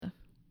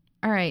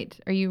All right.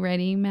 Are you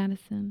ready,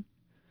 Madison?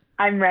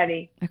 I'm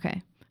ready.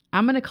 Okay.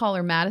 I'm going to call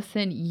her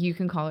Madison. You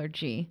can call her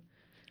G.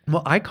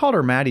 Well, I called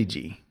her Maddie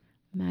G.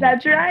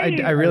 That's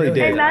right. I really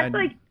did.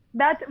 And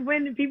that's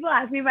when people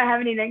ask me if I have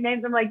any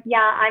nicknames. I'm like, yeah,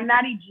 I'm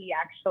Maddie G,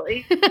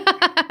 actually.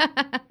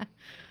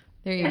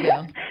 There you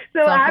go.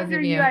 So after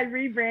you, I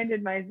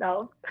rebranded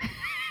myself.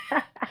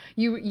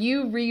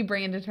 You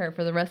rebranded her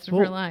for the rest of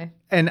her life.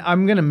 And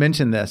I'm going to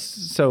mention this,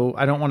 so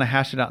I don't want to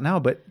hash it out now,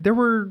 but there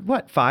were,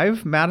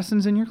 5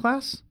 Madisons in your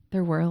class?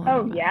 There were a lot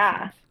of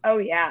Madisons. Oh,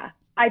 yeah.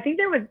 I think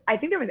there was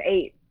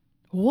 8.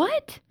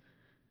 What?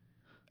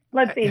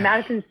 Let's see. Yeah.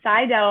 Madison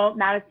Seidel,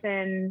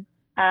 Madison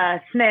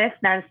Smith,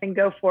 Madison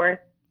Goforth.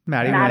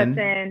 Madeline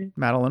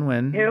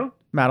Wynn. Who?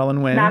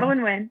 Madeline Wynn.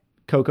 Madeline Wynn.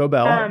 Coco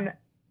Bell.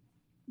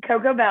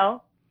 Coco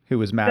Bell. Who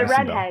was Madison The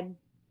redhead. Bell.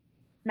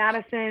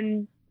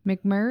 Madison.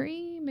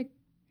 McMurray?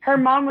 Her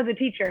mom was a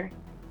teacher.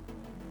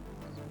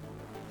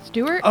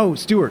 Stewart? Oh,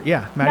 Stewart.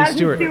 Yeah. Maddie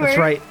Stewart. That's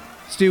right.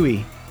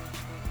 Stewie.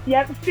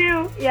 Yep,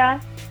 Stu.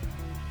 Yeah.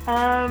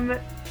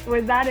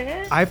 Was that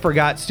it? I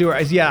forgot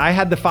Stewart. Yeah, I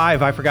had the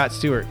 5. I forgot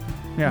Stewart.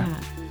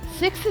 Yeah.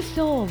 6 is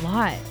still a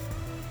lot.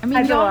 I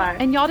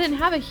mean, y'all didn't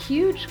have a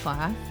huge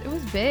class. It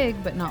was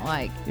big, but not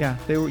like. Yeah,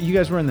 you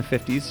guys were in the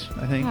 50s,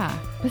 I think. Yeah,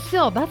 but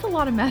still, that's a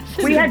lot of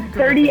Madison. We had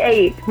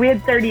 38.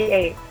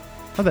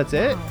 Oh, that's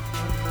it? Wow.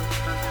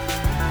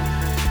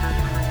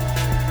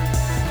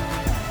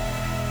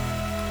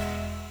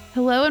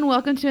 Hello and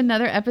welcome to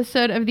another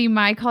episode of the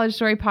My College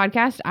Story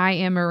podcast. I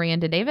am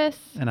Miranda Davis.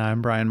 And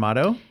I'm Brian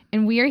Motto.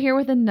 And we are here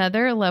with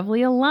another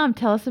lovely alum.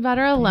 Tell us about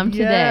our alum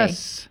today.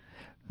 Yes.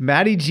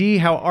 Maddie G,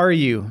 how are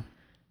you?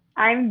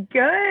 I'm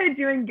good.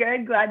 Doing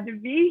good. Glad to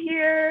be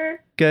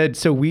here. Good.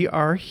 So we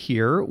are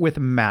here with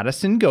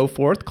Madison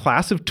Goforth,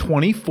 class of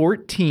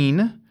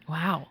 2014.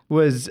 Wow.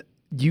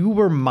 You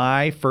were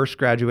my first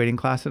graduating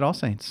class at All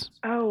Saints.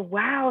 Oh,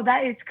 wow.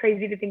 That is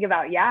crazy to think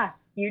about. Yeah.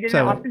 You did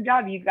an awesome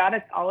job. You got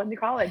us all into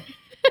college.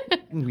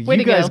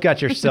 You guys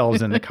got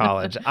yourselves into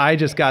college. I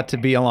just got to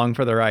be along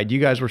for the ride. You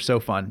guys were so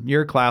fun.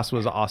 Your class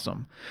was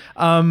awesome.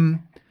 All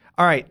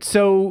right.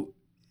 So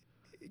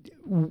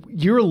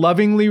you're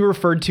lovingly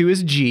referred to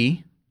as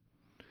G.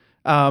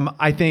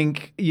 I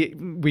think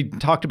we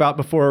talked about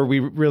before we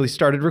really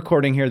started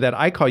recording here that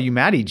I call you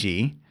Maddie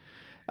G.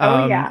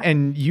 Yeah.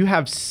 And you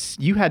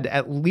had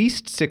at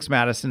least 6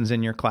 Madisons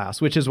in your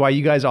class, which is why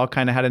you guys all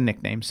kind of had a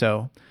nickname.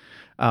 So.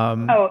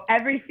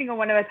 Every single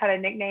one of us had a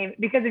nickname,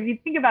 because if you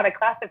think about a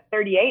class of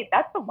 38,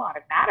 that's a lot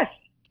of Madison.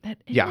 That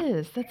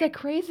is. That's a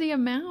crazy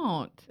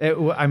amount.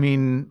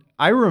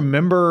 I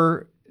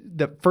remember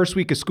the first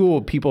week of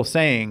school, people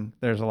saying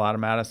there's a lot of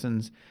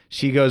Madisons.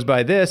 She goes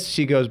by this,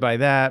 she goes by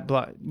that.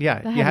 Blah.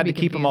 Yeah, you had to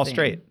keep them all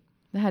straight.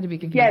 That had to be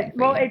confusing. Yes,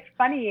 well, it's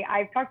funny.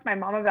 I've talked to my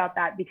mom about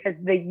that because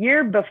the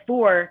year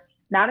before,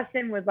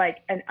 Madison was like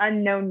an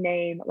unknown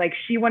name. Like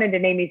she wanted to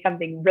name me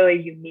something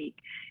really unique.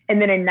 And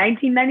then in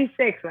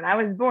 1996, when I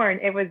was born,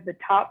 it was the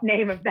top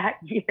name of that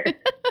year.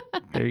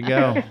 There you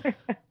go.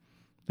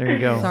 Sorry,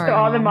 so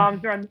all the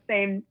moms were on the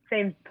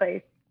same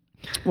place.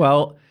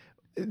 Well,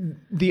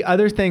 the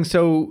other thing,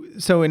 so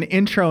in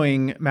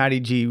introing Maddie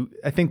G,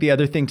 I think the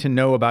other thing to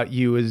know about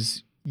you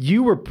is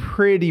you were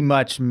pretty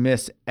much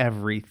Miss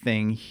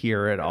Everything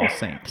here at All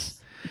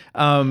Saints.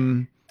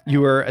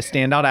 You were a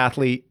standout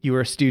athlete. You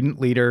were a student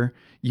leader.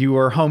 You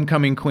were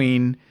homecoming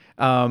queen.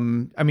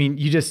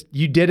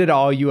 You did it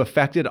all. You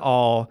affected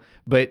all.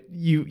 But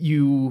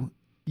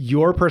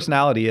your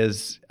personality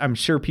is, I'm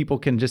sure people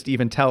can just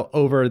even tell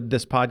over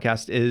this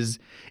podcast,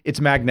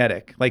 it's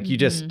magnetic. Like you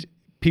just,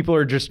 people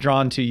are just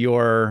drawn to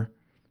your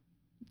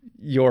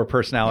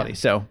personality. Yeah.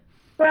 So.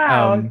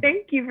 Wow.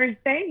 Thank you for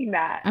saying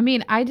that. I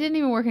mean, I didn't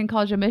even work in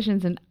college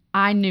admissions and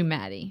I knew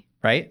Maddie.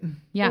 Right?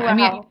 Yeah.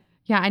 Wow.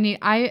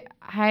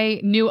 I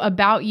knew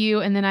about you.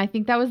 And then I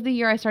think that was the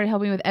year I started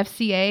helping with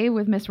FCA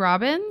with Miss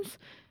Robbins.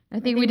 I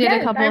think we did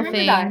a couple of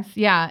things. That.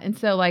 Yeah. And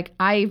so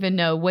I even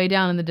know way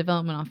down in the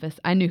development office,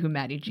 I knew who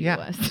Maddie G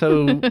was.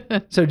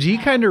 So G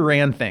kind of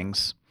ran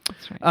things.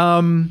 That's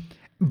right.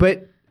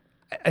 But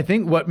I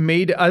think what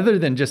made, other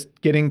than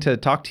just getting to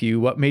talk to you,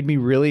 what made me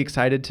really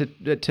excited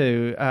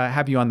to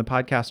have you on the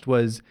podcast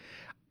was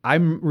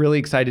I'm really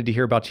excited to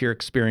hear about your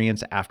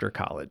experience after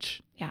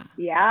college.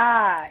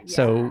 Yeah.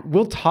 So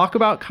we'll talk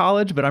about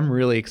college, but I'm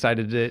really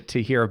excited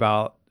to hear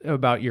about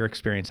your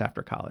experience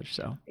after college.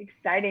 So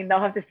exciting.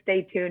 They'll have to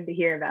stay tuned to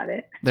hear about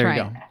it. There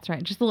you go. That's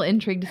right. Just a little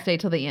intrigue to stay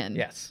till the end.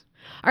 Yes.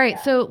 All right.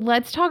 So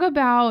let's talk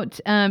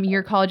about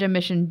your college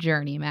admission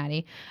journey,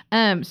 Maddie.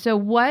 So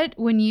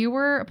when you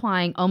were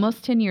applying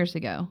almost 10 years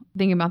ago,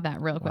 thinking about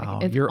that real quick. Wow,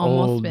 it's you're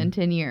almost old. been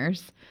 10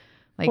 years.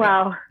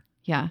 Wow.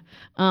 Yeah.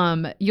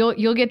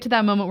 You'll get to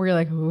that moment where you're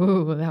like,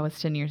 ooh, that was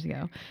 10 years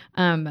ago.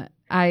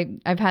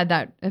 I've had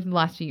that in the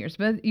last few years,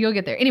 but you'll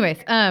get there. Anyways,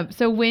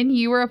 so when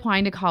you were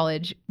applying to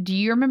college, do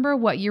you remember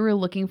what you were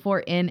looking for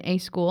in a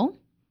school?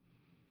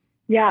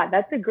 Yeah,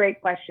 that's a great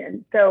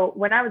question. So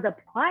when I was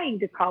applying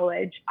to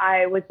college,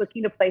 I was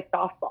looking to play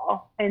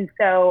softball. And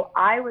so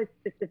I was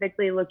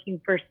specifically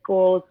looking for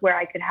schools where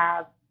I could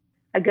have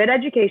a good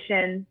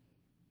education,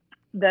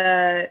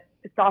 the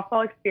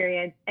softball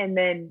experience and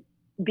then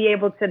be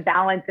able to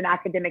balance an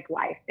academic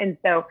life. And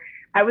so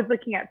I was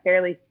looking at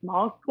fairly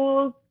small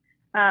schools.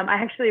 I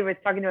actually was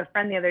talking to a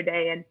friend the other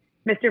day, and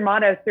Mr.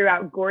 Motto threw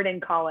out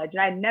Gordon College,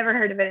 and I'd never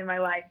heard of it in my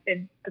life.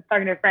 And I was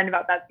talking to a friend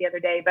about that the other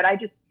day, but I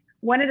just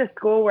wanted a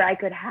school where I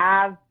could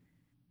have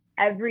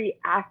every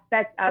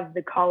aspect of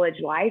the college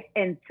life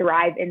and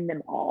thrive in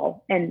them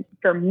all. And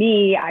for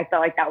me, I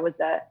felt like that was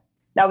a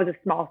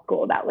small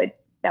school that would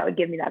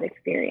give me that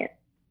experience.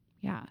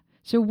 Yeah.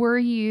 So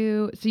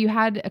you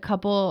had a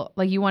couple,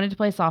 like you wanted to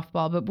play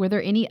softball, but were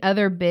there any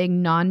other big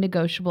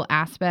non-negotiable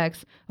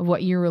aspects of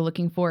what you were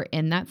looking for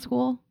in that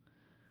school?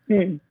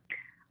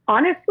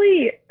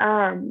 Honestly,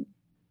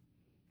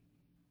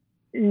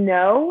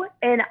 no.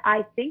 And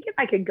I think if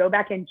I could go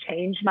back and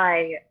change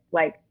my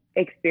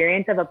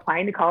experience of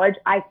applying to college,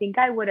 I think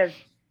I would have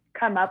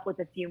come up with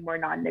a few more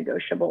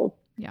non-negotiables.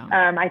 Yeah.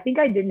 I think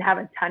I didn't have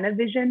a ton of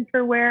vision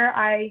for where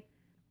I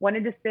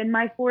wanted to spend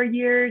my 4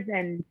 years.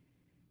 And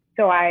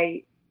so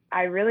I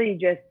really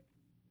just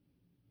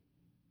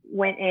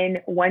went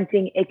in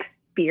wanting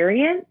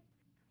experience,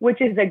 which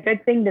is a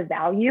good thing to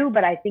value.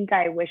 But I think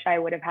I wish I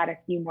would have had a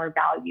few more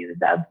values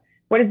of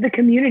what does the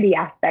community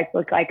aspect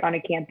look like on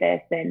a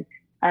campus? And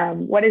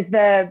what is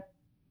the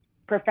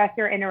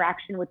professor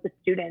interaction with the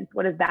students?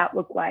 What does that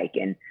look like?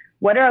 And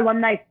what are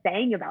alumni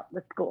saying about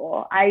the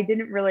school? I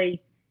didn't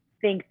really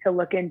think to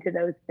look into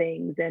those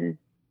things. And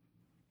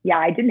yeah,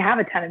 I didn't have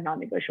a ton of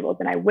non-negotiables,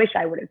 and I wish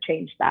I would have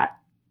changed that.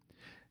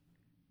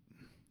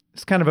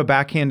 It's kind of a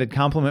backhanded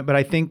compliment, but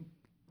I think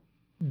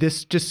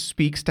this just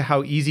speaks to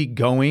how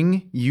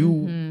easygoing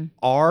you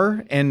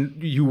are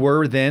and you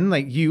were then.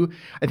 I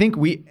think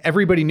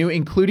everybody knew,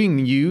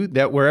 including you,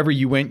 that wherever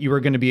you went, you were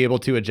going to be able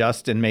to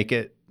adjust and make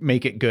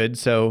it good.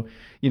 So,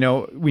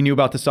 we knew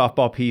about the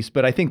softball piece,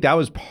 but I think that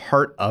was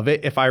part of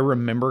it, if I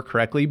remember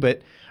correctly.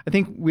 But I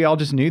think we all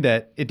just knew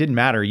that it didn't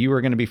matter. You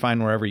were going to be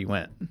fine wherever you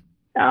went.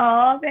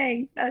 Oh,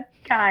 thanks. That's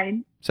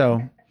kind.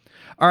 So,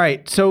 all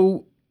right.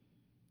 So,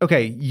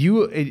 okay,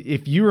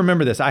 if you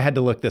remember this, I had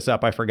to look this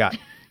up. I forgot.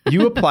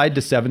 You applied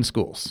to 7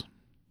 schools.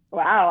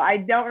 Wow, I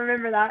don't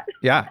remember that.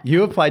 Yeah,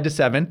 you applied to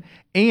 7,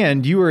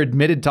 and you were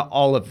admitted to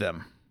all of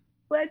them.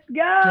 Let's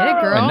go. Get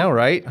it, girl. I know,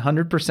 right?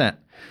 100%.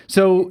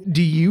 So,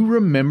 do you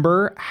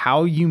remember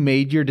how you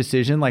made your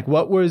decision? Like,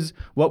 what was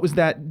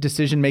that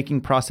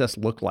decision-making process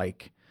look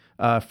like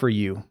for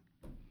you?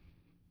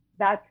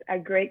 That's a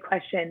great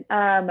question.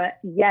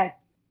 Yes,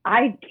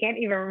 I can't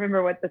even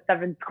remember what the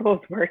 7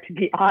 schools were, to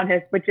be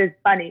honest, which is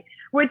funny,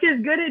 which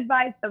is good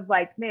advice of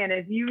man,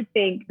 if you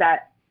think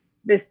that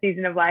this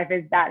season of life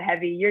is that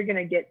heavy, you're going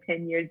to get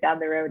 10 years down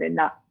the road and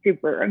not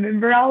super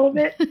remember all of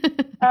it.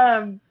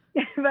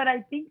 But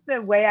I think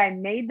the way I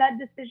made that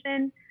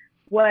decision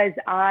was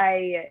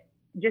I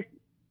just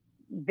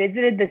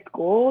visited the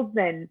schools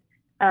and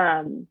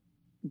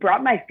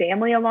brought my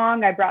family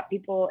along. I brought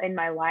people in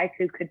my life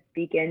who could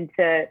speak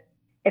into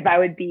if I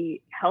would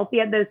be healthy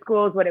at those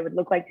schools, what it would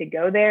look like to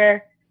go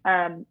there.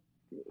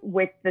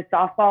 With the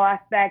softball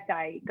aspect,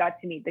 I got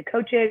to meet the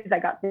coaches. I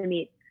got to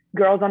meet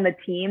girls on the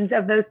teams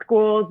of those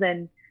schools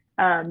and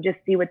just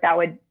see what that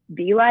would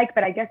be like.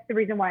 But I guess the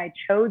reason why I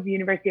chose the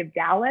University of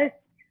Dallas,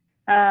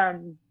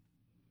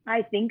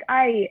 I think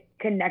I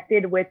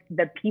connected with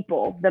the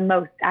people the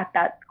most at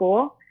that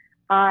school.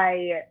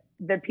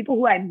 The people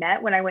who I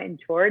met when I went and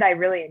toured, I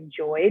really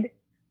enjoyed.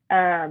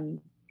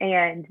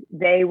 And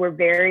they were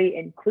very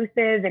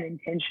inclusive and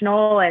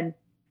intentional. And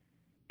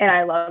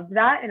I loved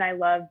that. And I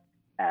loved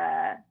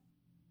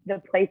the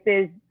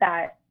places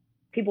that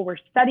people were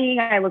studying.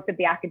 I looked at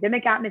the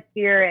academic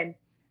atmosphere,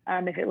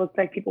 and if it looked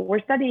like people were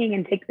studying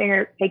and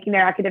taking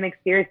their academics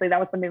seriously, that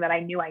was something that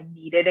I knew I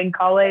needed in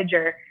college,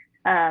 or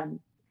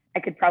I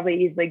could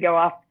probably easily go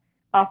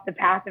off the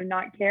path of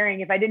not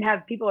caring if I didn't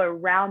have people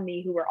around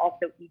me who were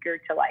also eager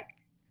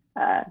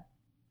to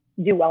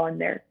do well in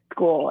their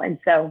school. And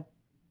so,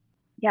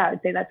 yeah, I would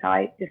say that's how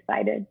I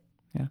decided.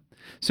 Yeah.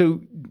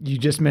 So you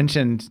just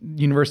mentioned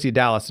University of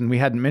Dallas, and we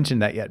hadn't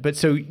mentioned that yet. But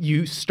so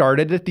you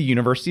started at the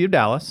University of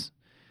Dallas,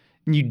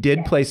 and you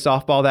did play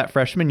softball that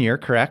freshman year,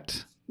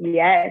 correct?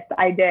 Yes,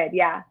 I did.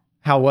 Yeah.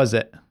 How was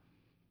it?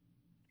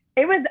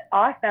 It was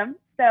awesome.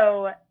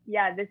 So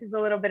yeah, this is a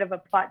little bit of a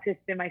plot twist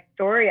in my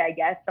story, I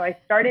guess. So I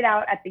started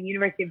out at the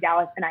University of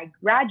Dallas, and I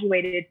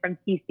graduated from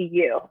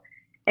TCU.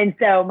 And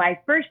so my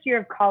first year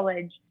of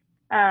college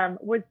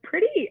was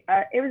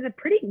it was a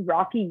pretty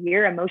rocky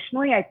year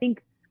emotionally. I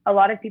think a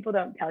lot of people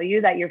don't tell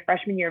you that your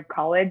freshman year of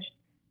college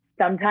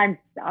sometimes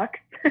sucks.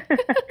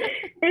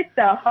 It's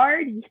a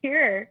hard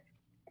year.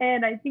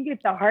 And I think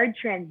it's a hard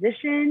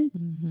transition.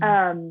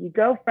 Mm-hmm. You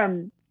go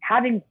from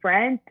having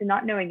friends to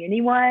not knowing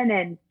anyone.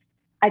 And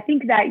I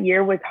think that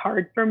year was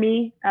hard for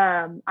me.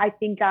 I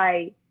think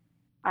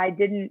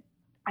in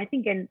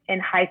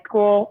high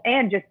school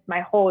and just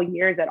my whole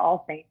years at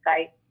All Saints,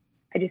 I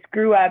just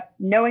grew up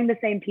knowing the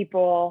same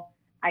people.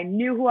 I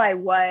knew who I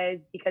was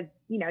because,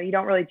 you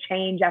don't really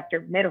change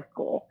after middle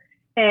school.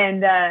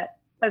 And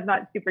that's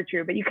not super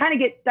true, but you kind of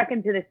get stuck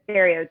into the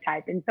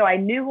stereotype. And so I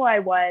knew who I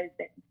was,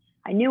 and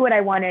I knew what I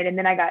wanted. And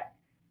then I got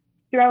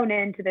thrown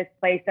into this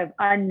place of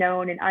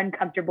unknown and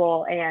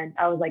uncomfortable. And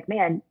I was like,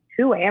 man,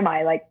 who am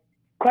I? Like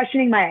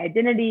questioning my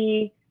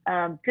identity,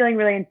 feeling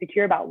really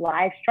insecure about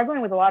life,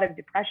 struggling with a lot of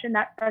depression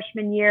that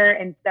freshman year.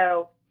 And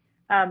so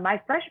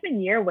my freshman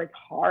year was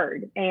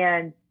hard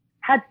and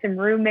had some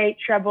roommate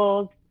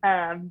troubles,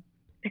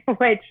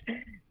 which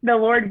the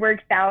Lord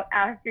works out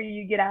after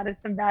you get out of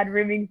some bad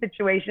rooming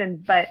situations.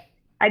 But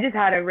I just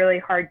had a really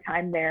hard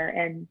time there.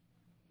 And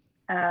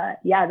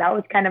yeah, that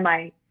was kind of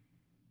my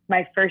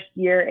first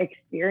year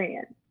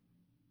experience.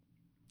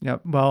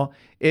 Yep. Well,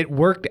 it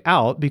worked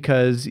out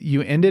because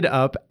you ended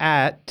up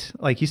at,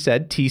 like you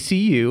said,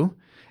 TCU.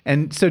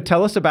 And so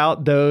tell us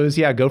about those.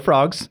 Yeah, go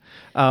Frogs.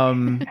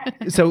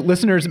 So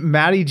listeners,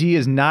 Maddie G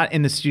is not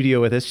in the studio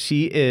with us.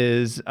 She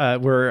is,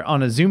 we're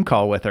on a Zoom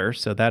call with her.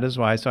 So that is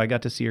why. So I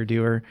got to see her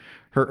do her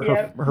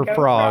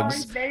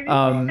frogs.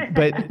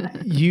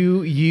 But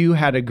you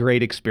had a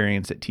great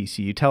experience at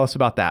TCU. Tell us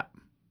about that.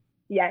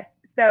 Yes.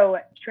 So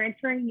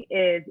transferring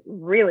is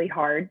really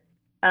hard.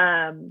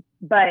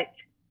 But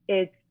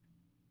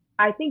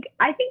I think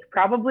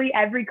probably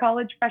every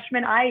college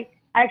freshman, I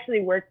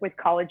actually work with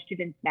college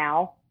students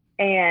now,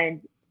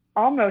 and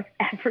almost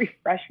every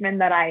freshman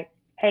that I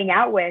hang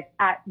out with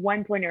at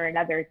one point or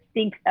another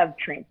thinks of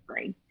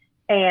transferring.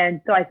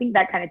 And so I think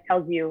that kind of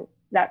tells you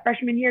that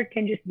freshman year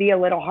can just be a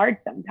little hard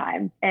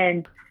sometimes.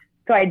 And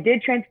so I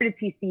did transfer to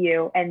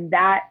TCU, and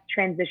that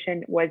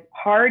transition was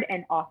hard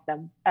and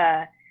awesome.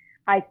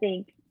 I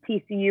think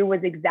TCU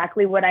was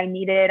exactly what I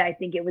needed. I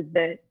think it was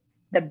the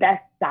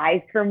best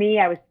size for me.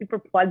 I was super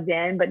plugged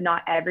in, but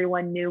not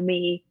everyone knew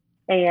me.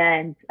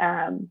 And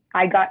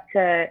I got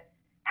to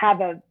have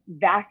a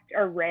vast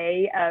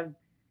array of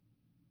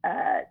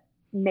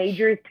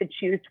majors to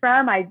choose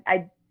from. I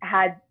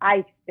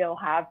still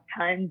have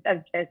tons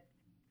of just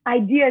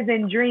ideas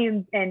and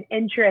dreams and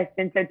interests.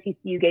 And so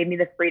TCU gave me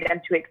the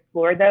freedom to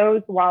explore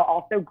those while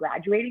also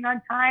graduating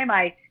on time.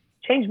 I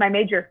changed my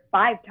major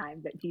 5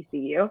 times at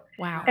TCU.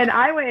 Wow. And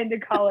I went into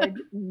college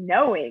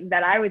knowing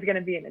that I was going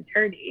to be an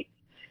attorney.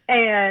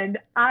 And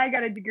I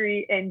got a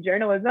degree in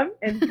journalism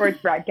and sports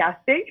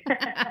broadcasting.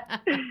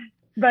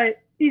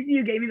 But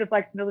TCU gave me the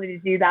flexibility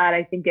to do that.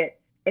 I think it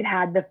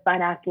had the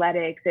fun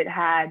athletics. It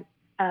had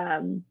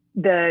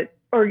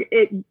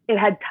it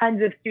had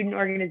tons of student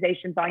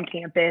organizations on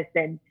campus,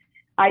 and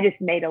I just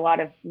made a lot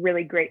of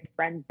really great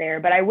friends there.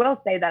 But I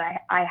will say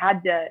that I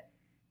had to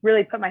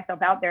really put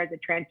myself out there as a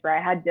transfer.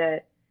 I had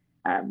to.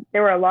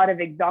 There were a lot of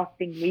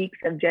exhausting weeks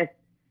of just,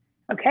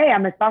 okay,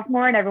 I'm a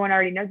sophomore and everyone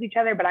already knows each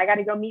other, but I got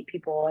to go meet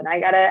people, and I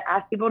got to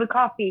ask people to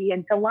coffee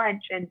and to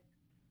lunch and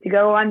to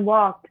go on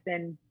walks.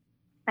 And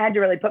I had to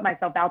really put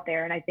myself out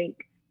there. And I think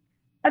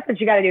that's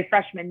what you got to do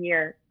freshman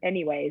year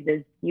anyways,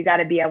 is you got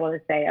to be able to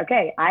say,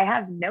 okay, I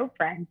have no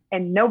friends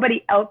and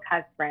nobody else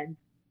has friends,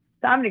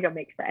 so I'm going to go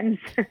make friends.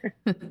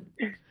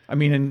 I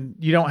mean, and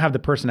you don't have the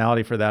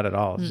personality for that at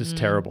all. It's just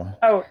terrible.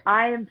 Oh,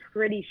 I am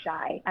pretty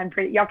shy.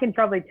 Y'all can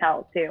probably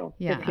tell too.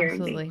 Yeah,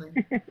 absolutely.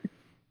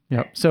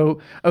 Yep. So,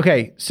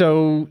 okay.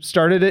 So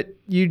started at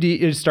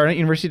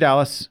University of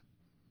Dallas,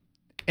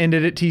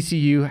 ended at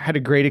TCU, had a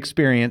great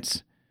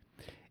experience.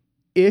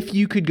 If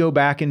you could go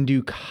back and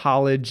do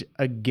college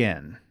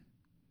again,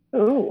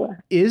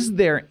 is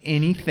there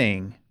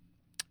anything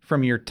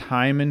from your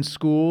time in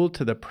school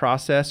to the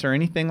process or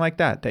anything like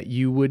that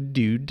you would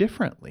do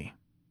differently?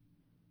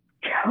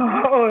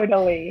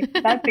 Totally.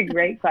 That's a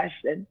great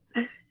question.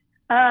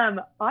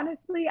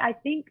 Honestly, I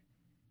think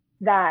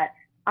that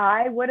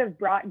I would have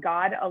brought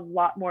God a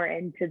lot more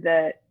into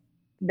the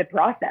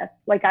process.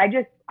 Like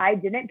I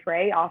didn't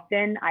pray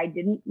often. I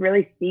didn't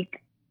really seek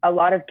a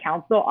lot of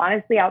counsel.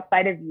 Honestly,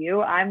 outside of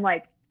you, I'm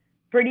like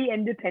pretty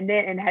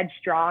independent and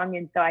headstrong.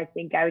 And so I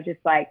think I was just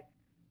like,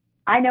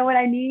 I know what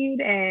I need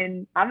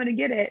and I'm going to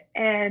get it.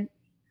 And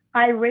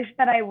I wish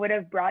that I would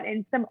have brought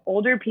in some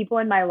older people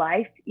in my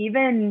life,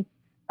 even,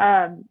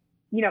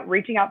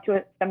 reaching out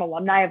to some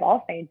alumni of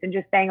All Saints and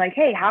just saying like,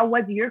 hey, how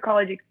was your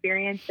college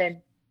experience?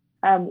 And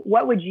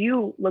what would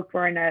you look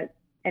for in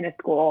a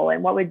school,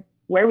 and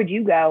where would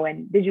you go?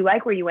 And did you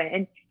like where you went?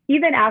 And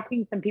even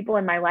asking some people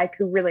in my life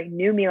who really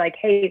knew me, like,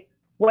 hey,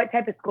 what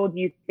type of school do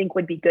you think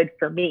would be good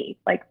for me?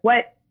 Like,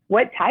 what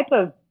type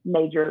of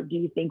major do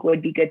you think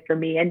would be good for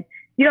me? And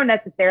you don't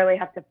necessarily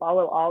have to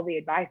follow all the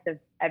advice of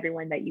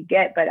everyone that you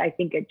get, but I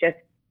think it just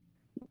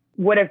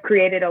would have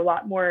created a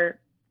lot more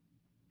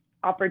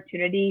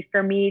opportunity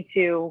for me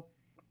to,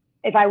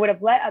 if I would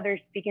have let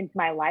others speak into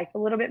my life a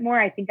little bit more,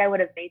 I think I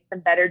would have made some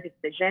better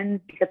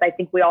decisions, because I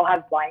think we all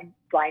have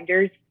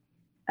blinders.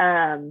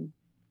 And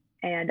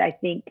I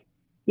think,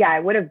 I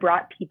would have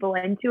brought people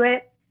into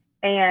it,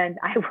 and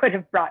I would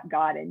have brought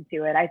God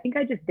into it. I think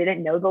I just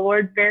didn't know the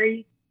Lord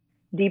very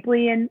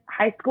deeply in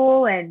high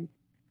school. And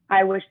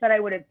I wish that I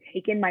would have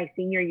taken my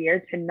senior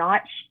year to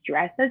not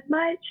stress as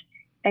much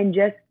and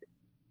just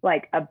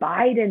like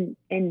abide in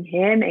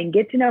him and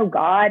get to know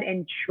God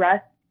and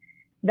trust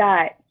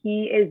that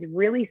he is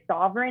really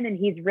sovereign and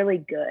he's really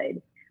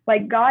good.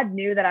 Like God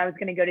knew that I was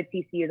going to go to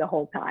TCU the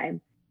whole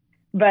time,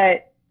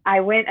 but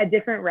I went a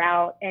different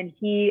route, and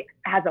he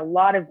has a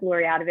lot of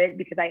glory out of it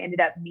because I ended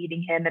up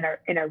meeting him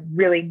in a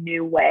really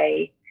new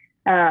way.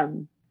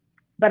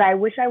 But I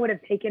wish I would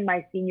have taken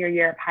my senior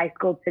year of high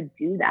school to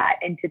do that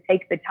and to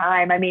take the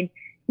time. I mean,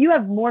 you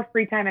have more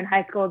free time in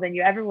high school than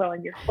you ever will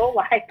in your whole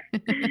life.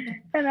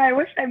 And I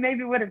wish I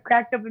maybe would have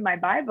cracked open my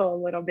Bible a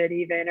little bit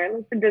even, or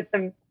listened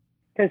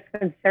to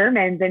some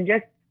sermons and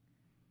just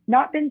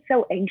not been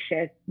so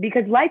anxious.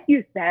 Because like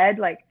you said,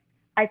 like,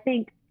 I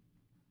think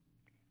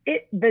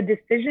the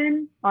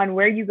decision on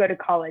where you go to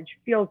college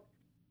feels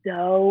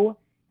so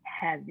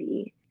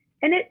heavy.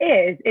 And it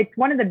is. It's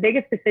one of the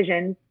biggest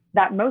decisions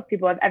that most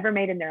people have ever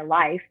made in their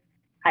life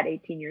at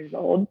 18 years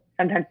old,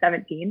 sometimes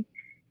 17.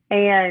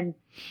 And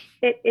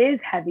it is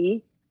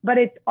heavy, but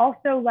it's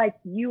also like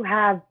you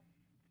have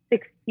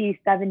 60,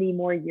 70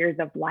 more years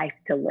of life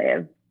to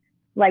live.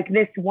 Like,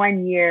 this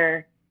 1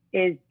 year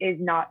is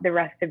not the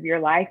rest of your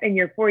life, and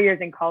your 4 years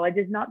in college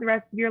is not the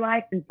rest of your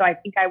life. And so I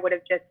think I would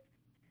have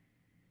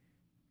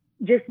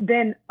just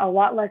been a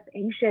lot less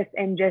anxious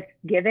and just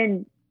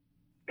given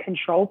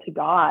control to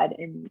God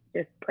and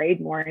just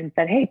prayed more and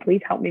said, hey,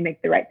 please help me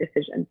make the right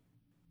decision.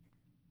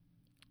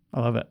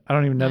 I love it. I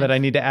don't even know that I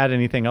need to add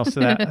anything else to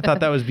that. I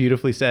thought that was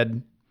beautifully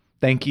said.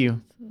 Thank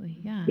you.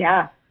 Absolutely. Yeah.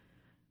 Yeah.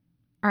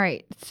 All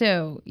right.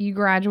 So you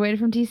graduated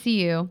from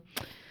TCU,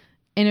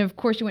 and of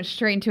course you went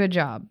straight into a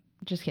job.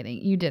 Just kidding.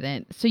 You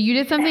didn't. So you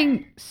did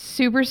something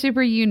super,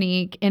 super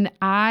unique. And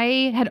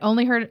I had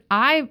only heard,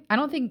 I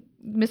don't think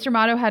Mr.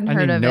 Motto hadn't heard of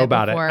it. I didn't know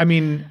about before. I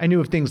mean, I knew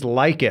of things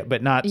like it,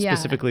 but not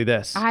specifically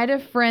this. I had a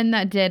friend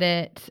that did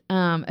it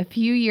a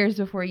few years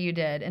before you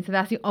did. And so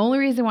that's the only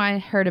reason why I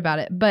heard about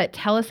it. But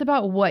tell us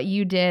about what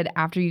you did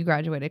after you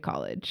graduated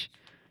college.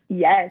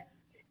 Yes.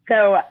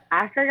 So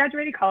after I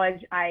graduated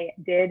college, I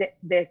did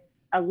this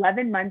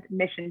 11-month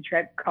mission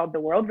trip called the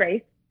World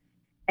Race.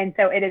 And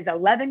so it is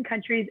 11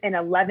 countries in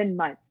 11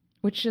 months.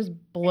 Which just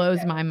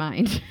blows my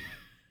mind.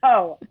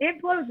 Oh,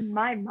 it blows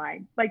my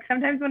mind. Like,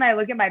 sometimes when I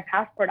look at my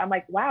passport, I'm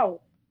like, wow,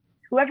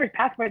 whoever's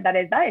passport that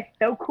is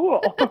so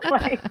cool.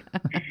 Like,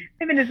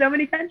 I've been to so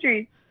many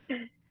countries.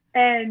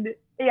 And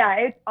yeah,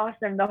 it's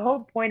awesome. The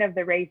whole point of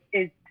the race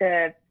is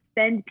to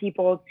send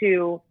people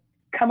to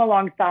come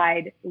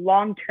alongside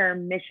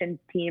long-term missions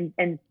teams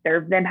and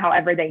serve them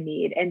however they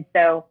need. And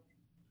so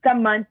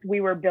some months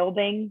we were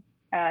building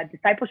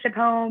discipleship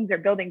homes or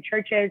building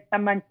churches.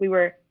 Some months we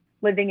were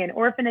living in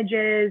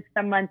orphanages.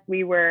 Some months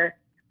we were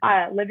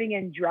living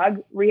in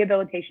drug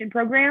rehabilitation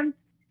programs.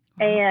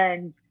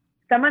 And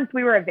some months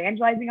we were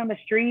evangelizing on the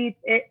streets.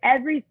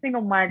 Every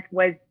single month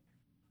was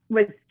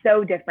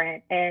so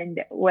different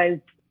and was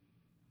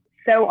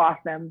so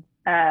awesome.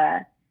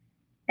 And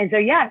so,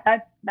 yeah,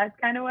 that's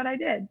kind of what I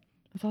did.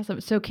 That's awesome.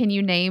 So can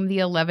you name the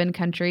 11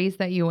 countries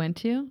that you went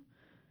to?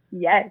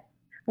 Yes.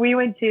 We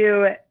went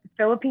to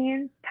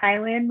Philippines,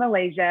 Thailand,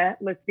 Malaysia,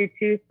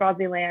 Lesotho,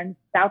 Swaziland,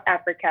 South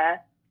Africa,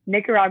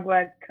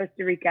 Nicaragua,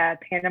 Costa Rica,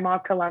 Panama,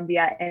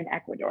 Colombia, and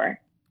Ecuador.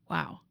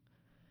 Wow.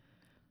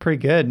 Pretty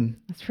good.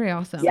 That's pretty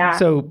awesome. Yeah.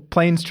 So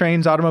planes,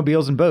 trains,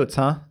 automobiles, and boats,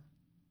 huh?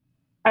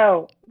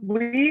 Oh,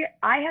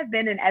 I have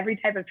been in every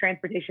type of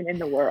transportation in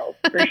the world,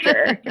 for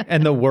sure.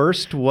 And the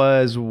worst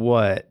was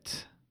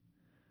what?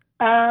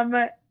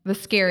 The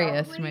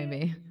scariest,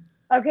 maybe.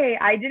 Okay,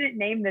 I didn't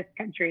name this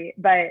country,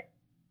 but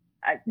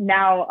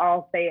now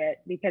I'll say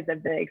it because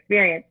of the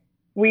experience.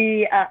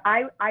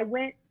 I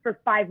went for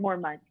 5 more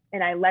months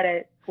and I led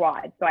a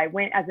squad. So I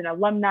went as an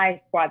alumni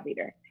squad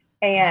leader,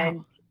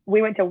 and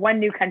we went to one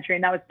new country,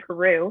 and that was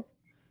Peru.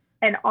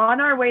 And on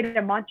our way to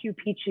Machu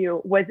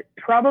Picchu was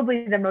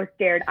probably the most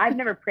scared. I've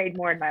never prayed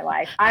more in my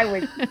life. I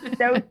was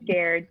so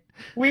scared.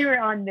 We were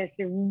on this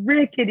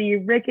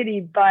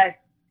rickety bus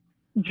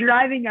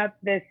driving up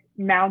this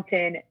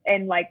mountain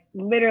and like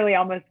literally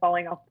almost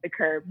falling off the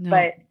curb.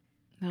 But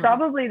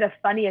probably the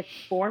funniest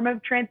form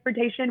of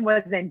transportation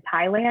was in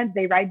Thailand.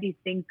 They ride these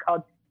things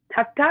called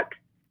tuk-tuks.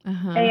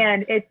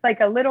 And it's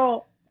like a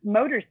little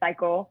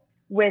motorcycle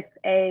with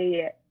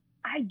a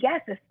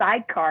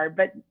sidecar,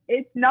 but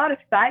it's not a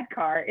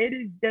sidecar. It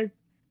is just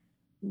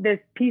this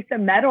piece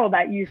of metal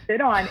that you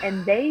sit on,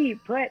 and they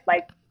put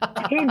like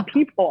 10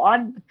 people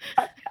on the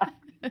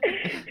tuk-tuk.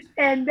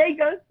 And they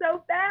go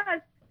so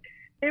fast.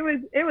 It was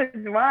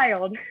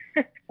wild.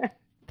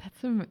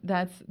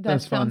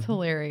 That sounds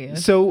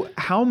hilarious. So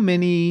how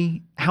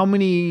many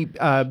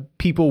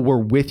people were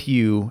with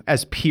you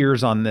as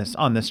peers on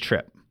this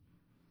trip?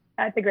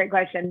 That's a great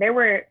question. There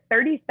were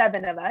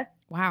 37 of us.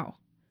 Wow.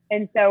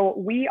 And so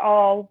we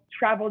all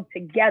traveled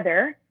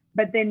together,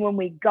 but then when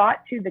we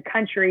got to the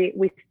country,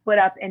 we split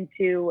up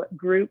into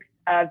groups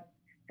of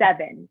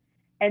 7,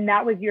 and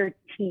that was your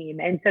team.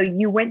 And so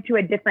you went to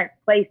a different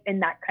place in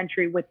that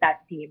country with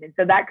that team. And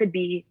so that could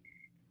be,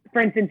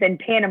 for instance, in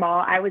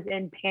Panama, I was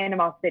in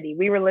Panama City.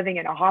 We were living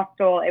in a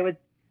hostel. It was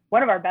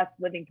one of our best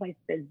living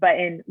places. But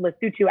in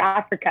Lesotho,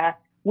 Africa,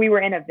 we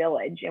were in a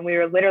village, and we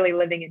were literally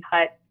living in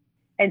huts,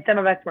 and some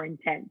of us were in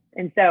tents.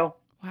 And so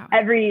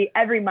every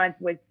month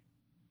was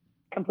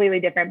completely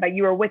different, but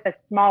you were with a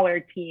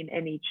smaller team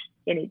in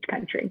each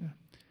country.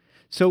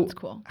 So That's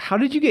cool. how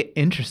did you get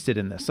interested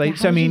in this? Like, Yeah,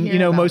 so I how did you mean, hear you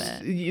know, about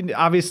most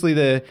obviously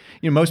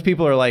most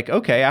people are like,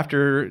 okay,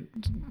 after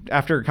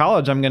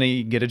college, I'm going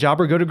to get a job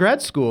or go to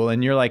grad school,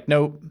 and you're like,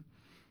 nope.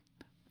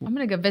 I'm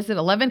going to go visit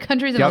 11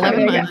 countries in Yep.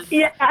 11 months.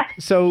 Yeah.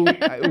 So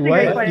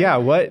great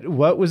point.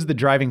 what was the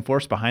driving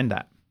force behind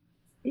that?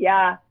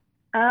 Yeah.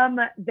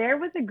 There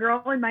was a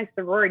girl in my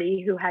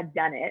sorority who had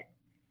done it,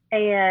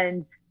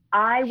 and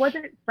I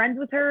wasn't friends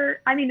with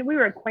her. I mean, we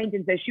were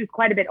acquaintances. She was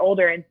quite a bit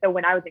older. And so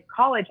when I was in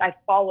college, I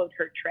followed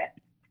her trip.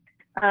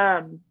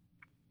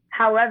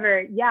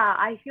 However, yeah,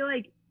 I feel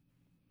like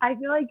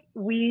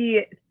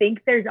we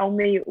think there's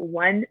only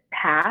one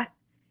path.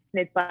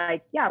 And it's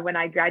like, yeah, when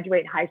I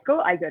graduate high school,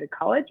 I go to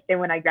college. And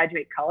when I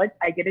graduate college,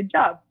 I get a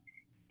job.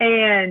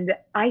 And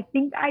I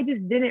think I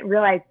just didn't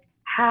realize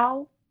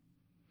how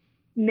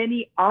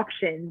many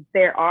options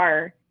there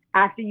are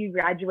after you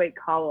graduate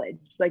college.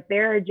 Like,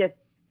 there are just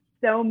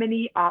so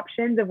many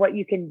options of what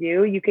you can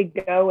do. You could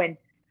go and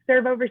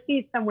serve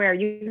overseas somewhere.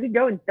 You could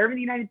go and serve in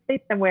the United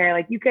States somewhere.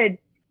 Like, you could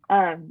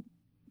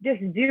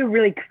just do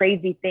really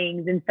crazy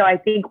things. And so I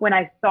think when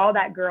I saw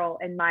that girl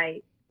in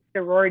my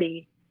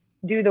sorority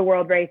do the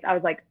world race, I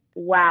was like,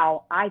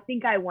 wow, I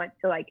think I want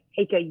to like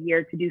take a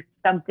year to do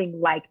something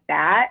like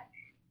that,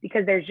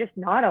 because there's just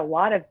not a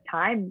lot of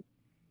time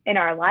in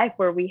our life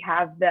where we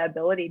have the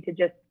ability to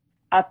just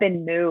up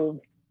and move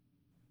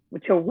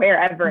to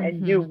wherever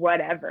and do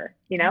whatever,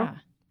 you know?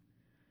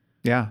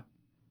 Yeah.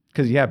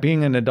 Because,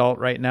 being an adult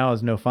right now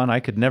is no fun. I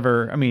could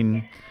never, I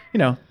mean, you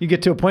know, you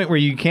get to a point where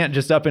you can't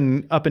just up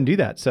and do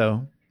that.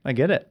 So I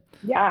get it.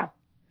 Yeah.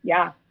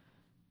 Yeah.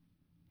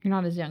 You're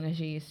not as young as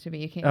you used to be.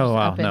 You can't Oh, just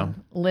wow, up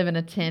and live in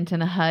a tent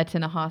in a hut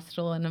in a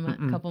hostel in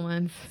a couple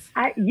months.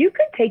 You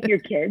could take your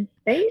kids.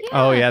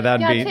 Oh yeah,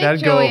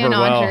 that'd go over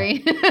well.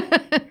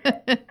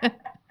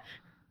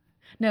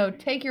 No,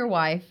 take your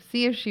wife.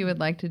 See if she would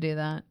like to do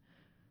that.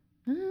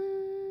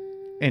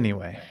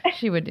 Anyway,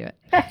 she would do it.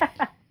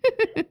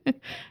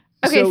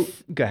 Okay. So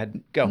go ahead.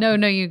 Go. No,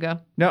 you go.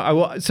 No, I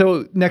will.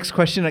 So next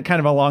question, kind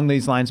of along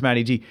these lines,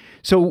 Maddie G.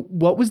 So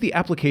what was the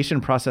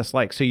application process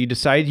like? So you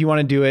decided you want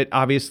to do it.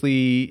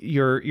 Obviously,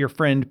 your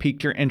friend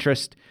piqued your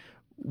interest.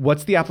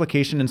 What's the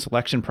application and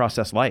selection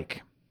process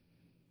like?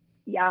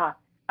 Yeah,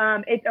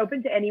 it's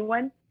open to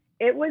anyone.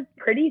 It was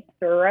pretty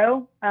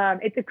thorough.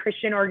 It's a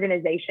Christian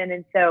organization,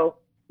 and so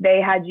they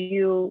had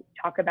you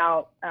talk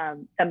about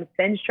some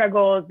sin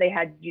struggles. They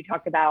had you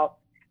talk about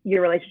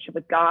your relationship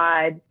with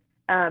God.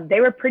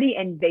 They were pretty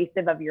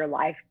invasive of your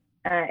life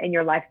and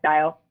your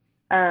lifestyle.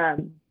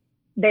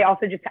 They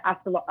also just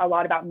asked a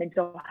lot about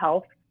mental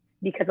health,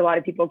 because a lot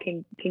of people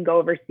can go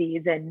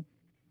overseas, and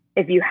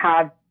if you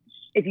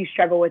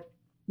struggle with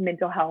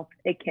mental health,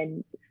 it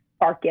can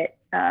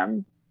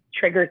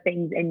trigger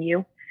things in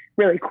you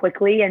really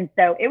quickly. And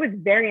so it was a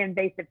very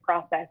invasive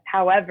process.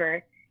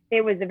 However,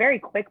 it was a very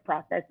quick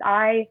process.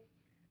 I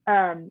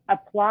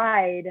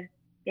applied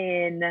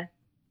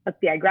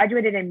I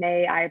graduated in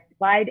May. I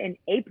applied in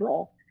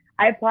April.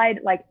 I applied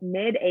like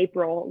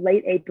mid-April,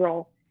 late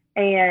April,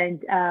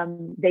 and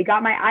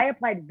I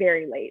applied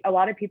very late. A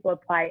lot of people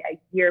apply a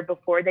year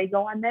before they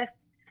go on this.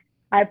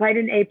 I applied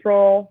in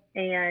April,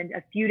 and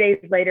a few days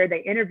later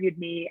they interviewed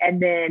me,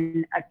 and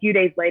then a few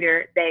days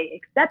later they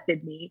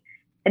accepted me,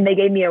 and they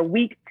gave me a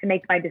week to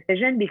make my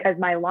decision, because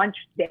my launch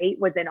date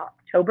was in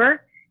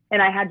October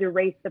and I had to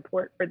raise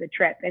support for the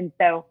trip. And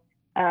so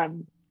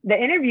the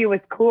interview was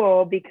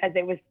cool because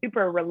it was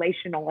super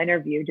relational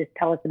interview. Just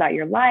tell us about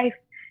your life,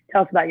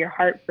 tell us about your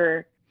heart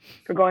for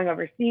going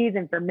overseas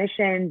and for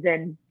missions.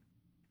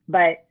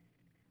 But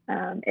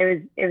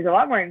it was a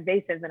lot more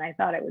invasive than I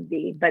thought it would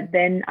be. But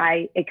then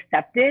I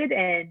accepted,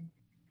 and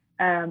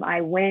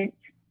I went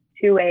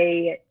to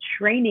a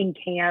training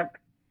camp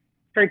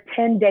for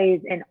 10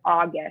 days in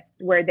August,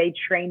 where they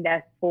trained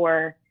us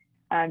for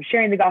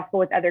sharing the gospel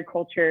with other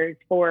cultures,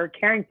 for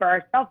caring for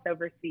ourselves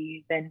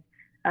overseas, and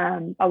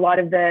a lot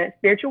of the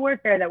spiritual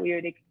warfare that we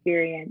would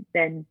experience.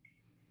 And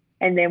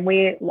then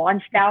we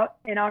launched out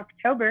in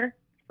October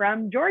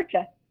from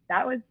Georgia.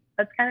 That's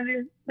kind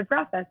of the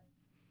process.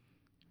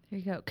 There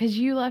you go. Because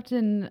you left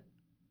in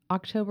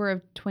October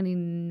of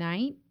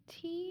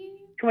 2019?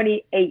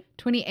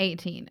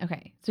 2018.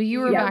 Okay. So you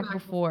were back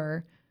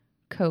before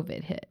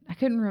COVID hit. I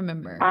couldn't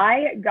remember.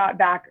 I got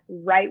back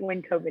right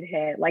when COVID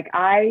hit. Like,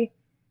 I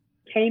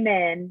came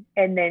in,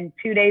 and then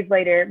 2 days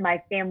later,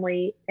 my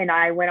family and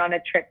I went on a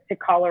trip to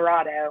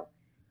Colorado.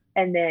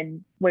 And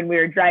then when we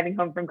were driving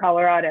home from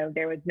Colorado,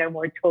 there was no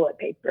more toilet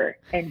paper,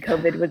 and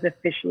COVID was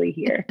officially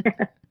here.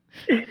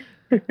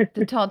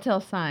 The telltale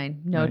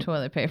sign, no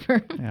toilet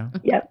paper. Yeah.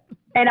 Yep.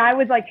 And I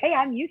was like, hey,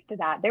 I'm used to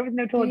that. There was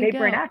no toilet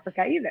paper in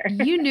Africa either.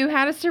 You knew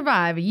how to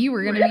survive. You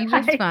were going to be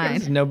just fine.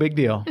 It's no big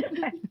deal.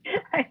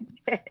 I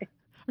did.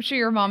 I'm sure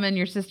your mom and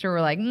your sister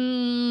were like,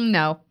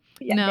 no.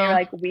 Yeah, no. They were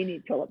like, we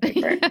need toilet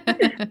paper.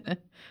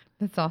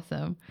 That's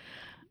awesome.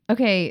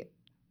 Okay.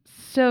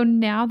 So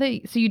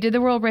you did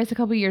the world race a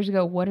couple years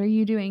ago. What are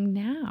you doing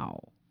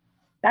now?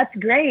 That's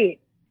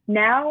great.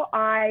 Now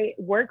I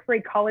work for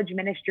a college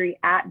ministry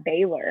at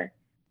Baylor.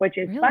 which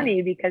is Really?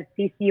 funny because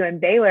TCU and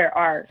Baylor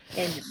are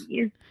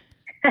enemies.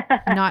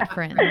 Not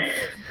friends.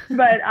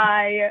 But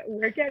I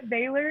work at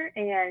Baylor,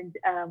 and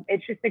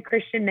it's just a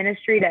Christian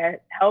ministry to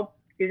help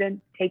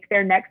students take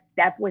their next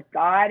step with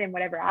God in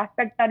whatever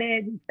aspect that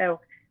is. And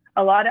so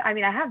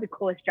I have the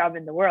coolest job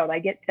in the world. I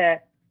get to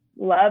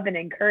love and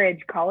encourage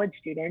college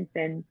students,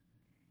 and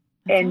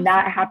That's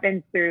that awesome.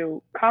 happens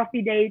through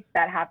coffee dates,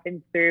 that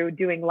happens through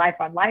doing life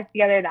on life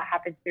together, that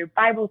happens through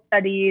Bible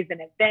studies and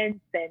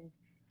events. And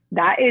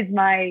that's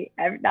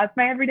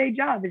my everyday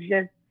job, is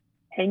just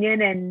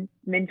hanging and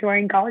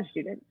mentoring college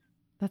students.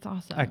 That's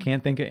awesome. I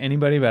can't think of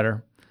anybody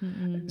better.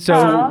 Mm-mm. So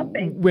Aw,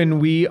 thanks. when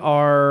we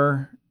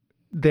are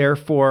there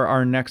for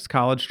our next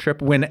college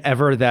trip,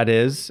 whenever that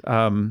is,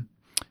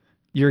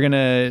 you're going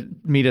to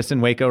meet us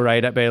in Waco,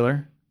 right, at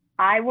Baylor?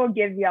 I will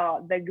give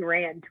y'all the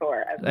grand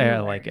tour of I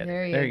Baylor. like it.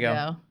 There you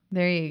go.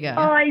 There you go.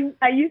 Oh,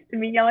 I used to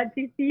meet y'all at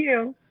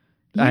TCU.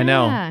 I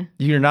know. Yeah.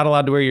 You're not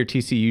allowed to wear your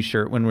TCU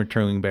shirt when we're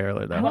touring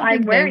Baylor, though. I don't Well, think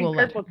I'm they wearing will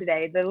let purple her.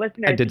 today. The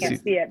listeners did can't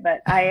see- see it,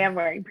 but I am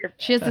wearing purple.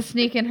 She has to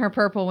sneak in her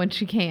purple when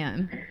she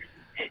can.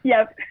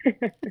 Yep.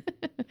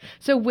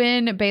 So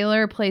when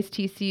Baylor plays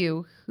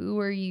TCU, who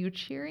are you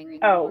cheering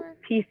Oh, for?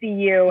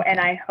 TCU, and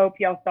I hope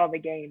y'all saw the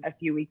game a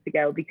few weeks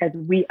ago because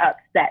we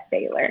upset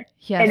Baylor.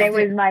 Yes. And it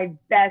was my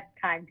best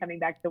time coming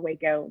back to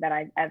Waco that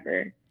I've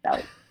ever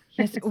felt.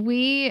 Yes,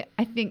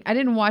 I think I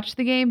didn't watch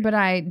the game, but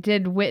I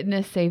did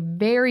witness a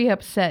very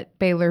upset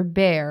Baylor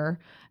Bear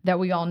that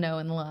we all know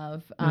and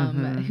love,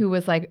 Mhm. who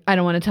was like, I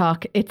don't want to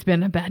talk. It's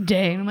been a bad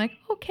day. And I'm like,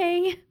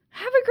 okay,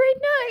 have a great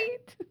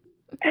night.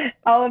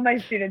 All of my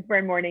students were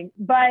in mourning.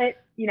 But,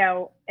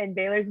 in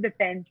Baylor's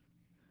defense,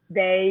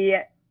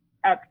 they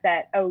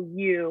upset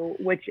OU,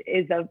 which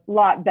is a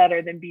lot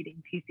better than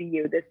beating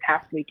TCU this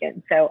past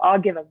weekend. So I'll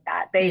give them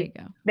that. There you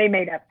go. They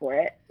made up for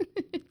it.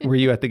 Were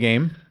you at the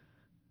game?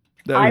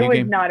 The I OU was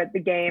game? not at the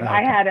game. Oh,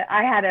 I okay.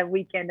 had a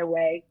weekend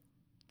away.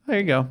 There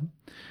you go.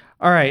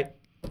 All right.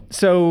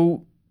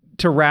 So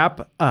to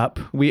wrap up,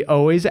 we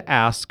always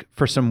ask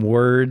for some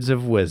words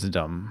of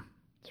wisdom.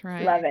 That's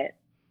right. Love it.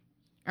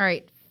 All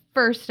right.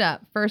 First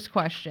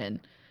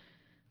question.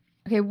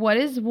 Okay, what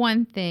is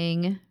one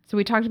thing? So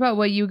we talked about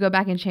what you would go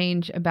back and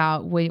change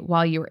about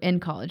while you were in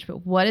college,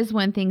 but what is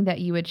one thing that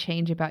you would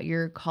change about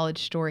your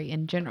college story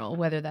in general,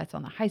 whether that's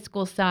on the high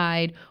school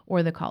side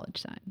or the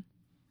college side?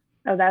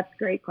 Oh, that's a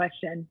great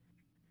question.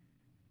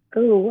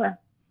 Ooh,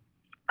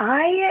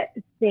 I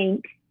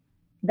think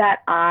that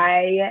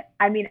I'm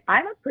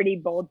a pretty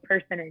bold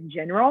person in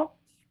general.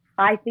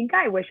 I think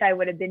I wish I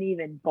would have been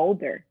even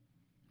bolder.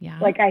 Yeah.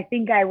 Like, I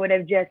think I would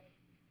have just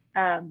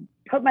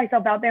put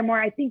myself out there more.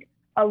 I think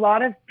a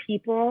lot of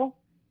people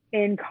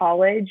in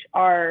college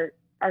are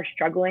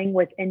struggling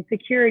with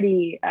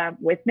insecurity,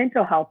 with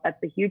mental health.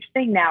 That's a huge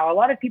thing now. A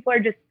lot of people are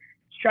just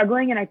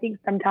struggling. And I think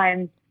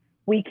sometimes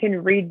we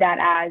can read that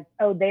as,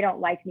 oh, they don't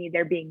like me,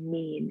 they're being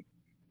mean,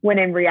 when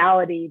in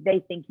reality,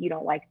 they think you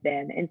don't like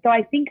them. And so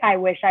I think I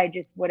wish I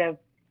just would have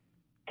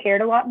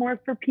cared a lot more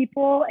for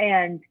people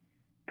and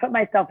put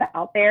myself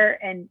out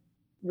there and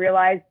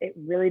realized it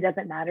really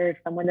doesn't matter if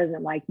someone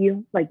doesn't like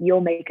you, like you'll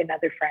make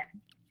another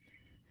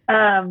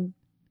friend.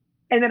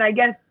 And then I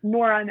guess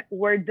more on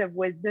words of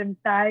wisdom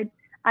side,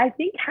 I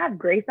think have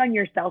grace on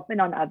yourself and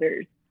on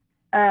others.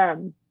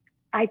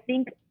 I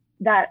think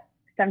that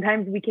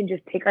sometimes we can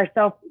just take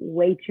ourselves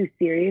way too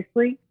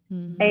seriously.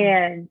 Mhm.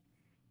 And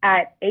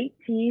at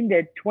 18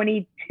 to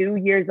 22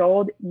 years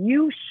old,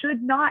 you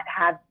should not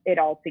have it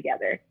all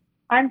together.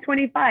 I'm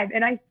 25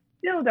 and I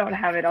still don't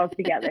have it all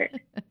together.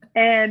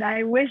 And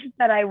I wish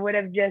that I would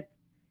have just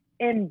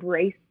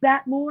embraced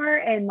that more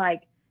and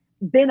like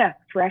been a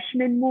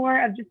freshman more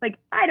of just like,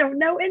 I don't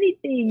know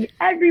anything.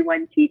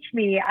 Everyone teach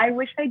me. I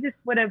wish I just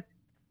would have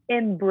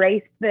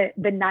embraced the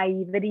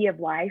naivety of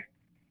life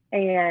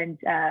and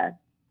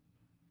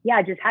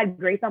just had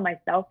grace on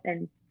myself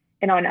and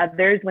on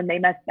others when they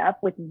messed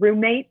up. With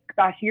roommates,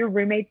 gosh, your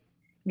roommate's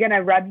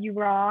gonna rub you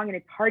wrong and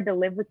it's hard to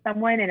live with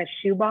someone in a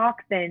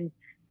shoebox, and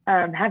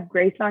have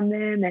grace on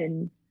them.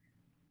 And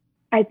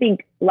I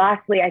think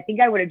lastly, I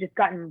think I would have just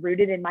gotten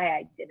rooted in my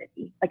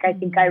identity. Like, I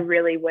think I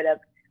really would have,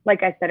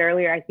 like I said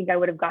earlier, I think I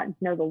would have gotten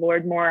to know the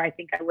Lord more. I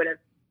think I would have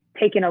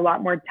taken a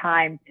lot more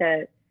time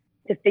to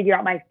figure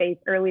out my faith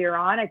earlier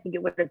on. I think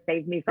it would have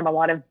saved me from a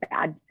lot of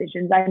bad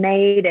decisions I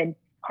made and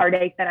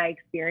heartache that I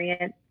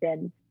experienced.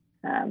 And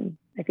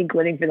I think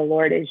living for the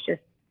Lord is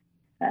just,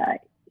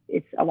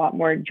 it's a lot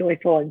more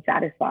joyful and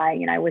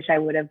satisfying. And I wish I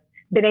would have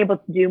been able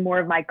to do more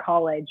of my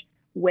college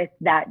with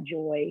that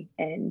joy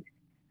and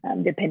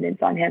dependence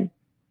on Him.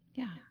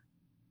 Yeah.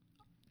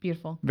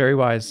 Beautiful. Very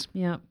wise.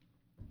 Yeah.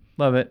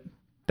 Love it.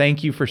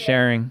 Thank you for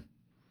sharing.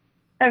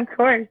 Of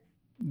course.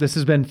 This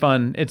has been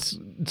fun. It's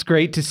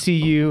great to see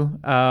you.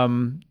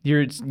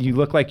 You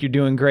look like you're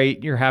doing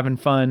great. You're having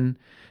fun.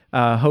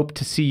 Hope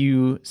to see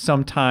you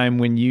sometime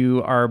when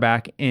you are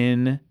back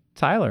in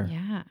Tyler.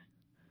 Yeah.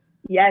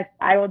 Yes,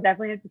 I will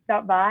definitely have to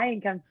stop by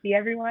and come see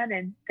everyone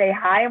and say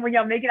hi. And when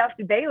y'all make it out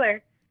to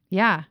Baylor,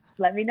 Yeah.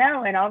 let me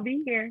know and I'll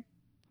be here.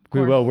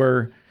 We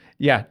will.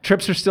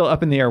 Trips are still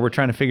up in the air. We're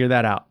trying to figure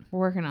that out. We're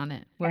working on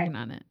it. Working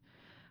on it.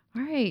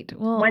 All right.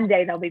 Well, One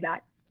day they'll be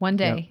back. One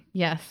day.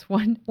 Yep.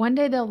 Yes. One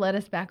day they'll let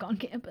us back on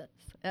campus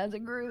as a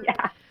group.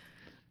 Yeah.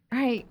 All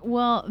right.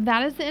 Well,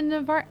 that is the end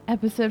of our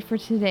episode for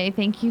today.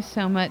 Thank you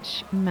so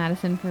much,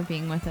 Madison, for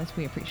being with us.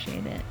 We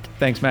appreciate it.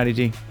 Thanks, Maddie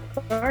G.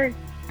 Of course.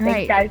 All Thanks,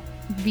 right. guys.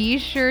 Be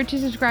sure to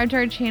subscribe to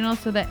our channel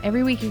so that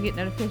every week you get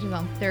notifications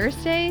on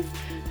Thursdays.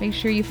 Make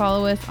sure you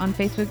follow us on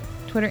Facebook,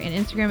 Twitter, and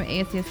Instagram at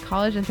ASCS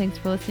College. And thanks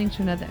for listening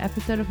to another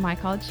episode of My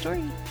College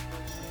Story.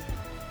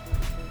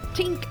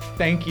 Tink.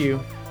 Thank you.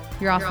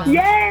 You're awesome.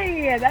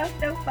 Yay! That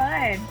was so fun.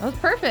 That was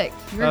perfect.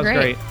 You were That was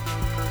great. great.